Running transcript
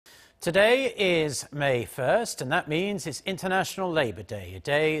Today is May 1st, and that means it's International Labour Day, a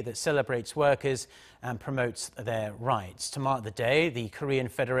day that celebrates workers and promotes their rights. To mark the day, the Korean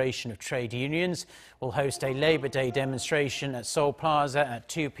Federation of Trade Unions will host a Labour Day demonstration at Seoul Plaza at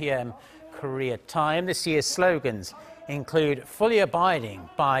 2 p.m. Korea time. This year's slogans include fully abiding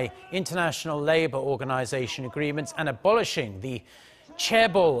by international labour organisation agreements and abolishing the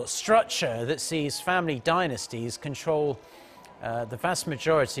chaebol structure that sees family dynasties control the vast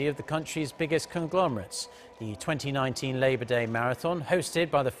majority of the country's biggest conglomerates. The 2019 Labour Day Marathon,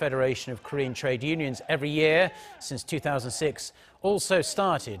 hosted by the Federation of Korean Trade Unions every year since 2006, also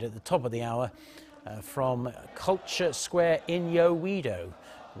started at the top of the hour from Culture Square in Yeouido.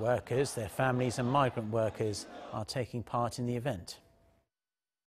 Workers, their families and migrant workers are taking part in the event.